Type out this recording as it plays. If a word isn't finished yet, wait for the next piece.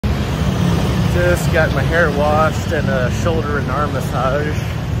Just got my hair washed and a shoulder and arm massage.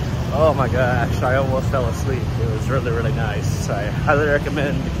 Oh my gosh, I almost fell asleep. It was really, really nice. I highly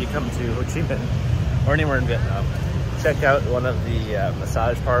recommend if you come to Ho Chi Minh or anywhere in Vietnam, check out one of the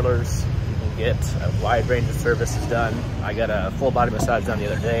massage parlors. You can get a wide range of services done. I got a full body massage done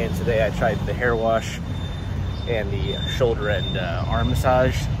the other day, and today I tried the hair wash and the shoulder and arm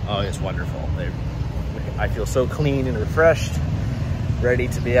massage. Oh, it's wonderful. I feel so clean and refreshed, ready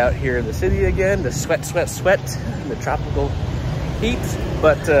to be out here in the city again, to sweat in the tropical heat.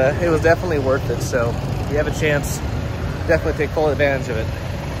 But it was definitely worth it. So if you have a chance, definitely take full advantage of it.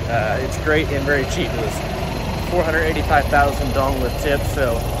 It's great and very cheap. It was 485,000 dong with tips,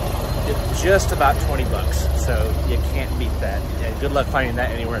 so it's just about 20 bucks. So you can't beat that. And good luck finding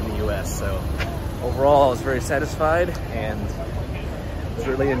that anywhere in the US. So overall, I was very satisfied and it was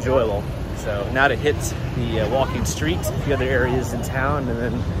really enjoyable. So now to hit the walking street, a few other areas in town, and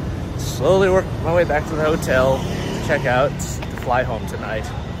then slowly work my way back to the hotel to check out the fly home tonight.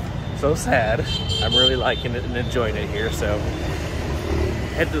 So sad. I'm really liking it and enjoying it here. So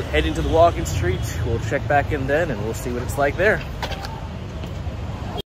heading to the walking street. We'll check back in then and we'll see what it's like there.